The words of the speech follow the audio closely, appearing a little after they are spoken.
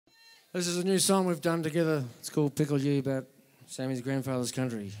This is a new song we've done together. It's called Pikilyi, about Sammy's grandfather's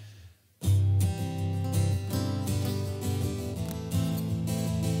country.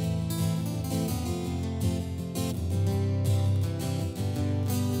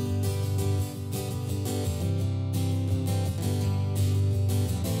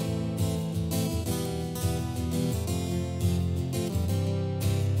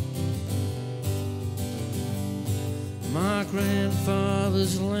 My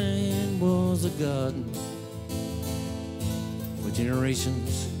grandfather's land was a garden. For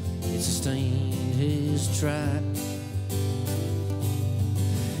generations it sustained his tribe.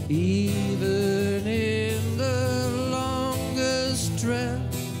 Even in the longest drought,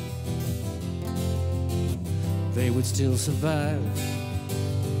 they would still survive.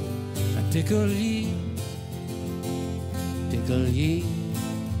 At Pikilyi, Pikilyi,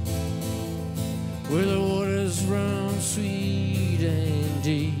 where the waters run sweet and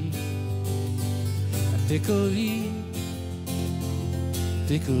deep. At Pikilyi,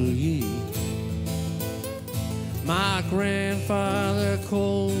 Pikilyi, my grandfather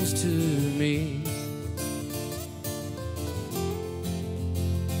calls to me.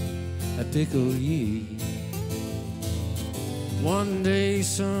 At Pikilyi, one day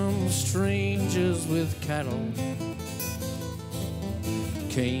some strangers with cattle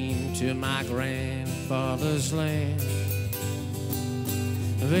came to my grandfather's land.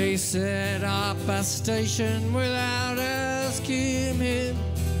 They set up a station without asking him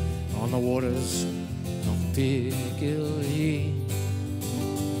on the waters of Pikilyi.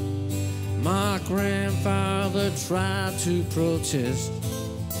 My grandfather tried to protest,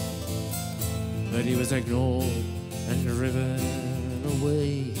 but he was ignored and driven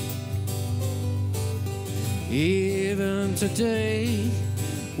away. Even today,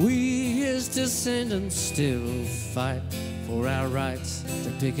 we, his descendants, still fight for our rights to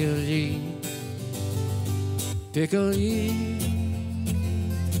Pikilyi. Pikilyi,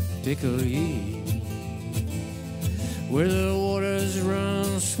 Pikilyi, where the waters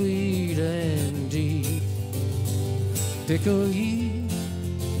run sweet and deep. Pikilyi,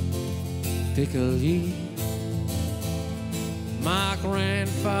 Pikilyi, my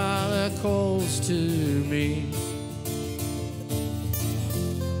grandfather calls to me.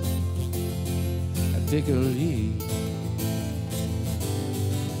 Pikilyi,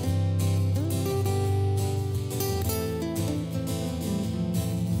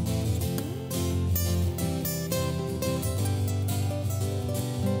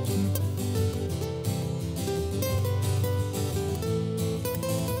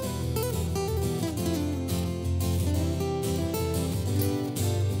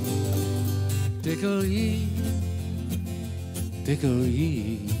 Pikilyi,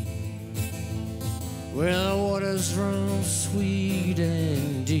 Pikilyi, where the waters run sweet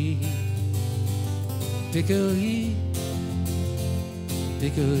and deep. Pikilyi,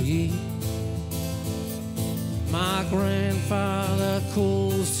 Pikilyi, my grandfather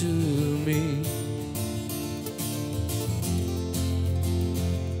calls to me.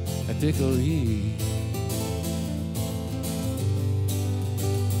 At Pikilyi,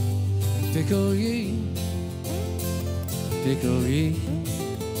 Pikilyi, Pikilyi,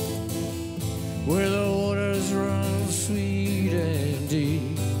 where the waters run sweet and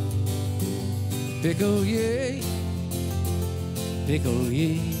deep. Pikilyi,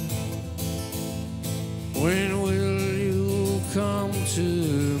 Pikilyi, when will you come to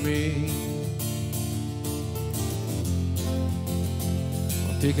me?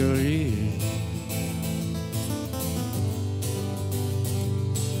 Pikilyi,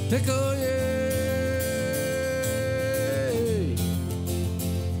 Pikilyi,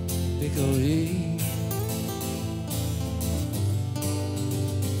 Pikilyi,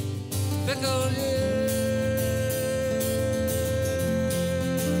 Pikilyi,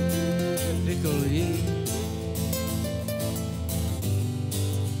 Pikilyi,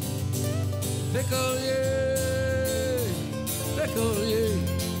 Pikilyi, Pikilyi,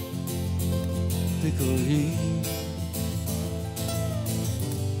 Pikilyi.